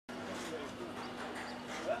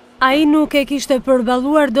Ai nuk e kishte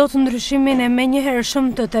përballuar dot ndryshimin e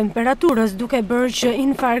menjëhershëm të temperaturës, duke bërë që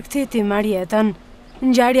infarkti t'i marrë jetën.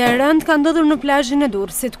 Ngjarja e rëndë ka ndodhur në plazhin e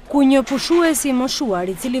Durrësit, ku një pushues i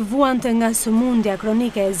moshuar, i cili vuante nga sëmundja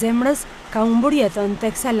kronike e zemrës, ka humbur jetën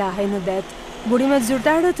teksa lahej në det. Burimet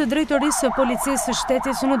zyrtare të drejtorisë së policisë së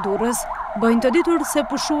shtetit në Durrës bëjnë të ditur se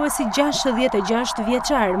pushuesi 66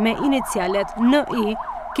 vjeçar me inicialet NI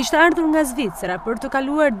kishte ardhur nga Zvicra për të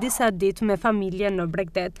kaluar disa ditë me familje në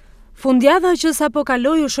Bregdet. Fundjava që sapo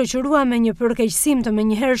kaloi u shoqërua me një përkeqësim të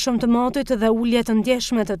menjëhershëm të motit dhe ulje të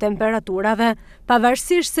ndjeshme të temperaturave,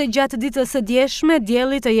 pavarësisht se gjatë ditës së djeshme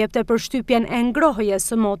dielli të jepte përshtypjen e ngrohjes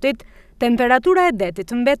së motit, temperatura e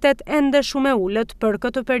detit mbetet ende shumë e ulët për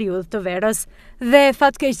këtë periudhë të verës. Dhe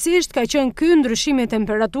fatkeqësisht ka qenë ky ndryshimi i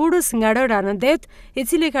temperaturës nga rëra në det, i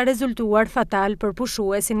cili ka rezultuar fatal për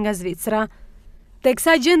pushuesin nga Zvicra.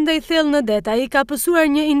 Teksa gjendej thellë në det, ai ka pësuar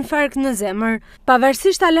një infarkt në zemër.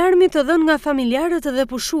 Pavarësisht alarmit të dhënë nga familjarët dhe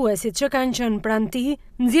pushuesit që kanë qenë pranë tij,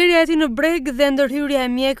 nxjerrja e tij në breg dhe ndërhyrja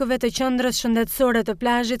e mjekëve të qendrës shëndetësore të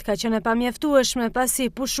plazhit ka qenë e pamjaftueshme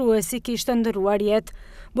pasi pushuesi kishte ndëruar jetë.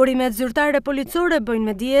 Burimet zyrtare policore bëjnë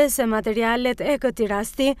me dije se materialet e këtij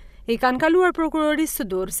rasti i kanë kaluar prokurorisë së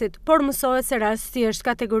Durrësit, por mësohet se rasti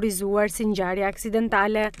është kategorizuar si ngjarje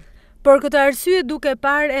aksidentale. Për këtë arsye, duke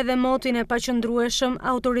parë edhe motin e paqëndrueshëm,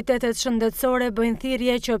 autoritetet shëndetësore bëjnë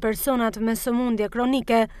thirrje që personat me sëmundje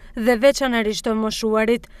kronike dhe veçanërisht të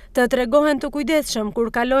moshuarit të tregohen të kujdesshëm kur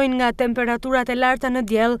kalojnë nga temperaturat e larta në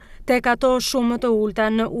diell tek ato shumë të ulta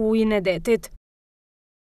në ujin e detit.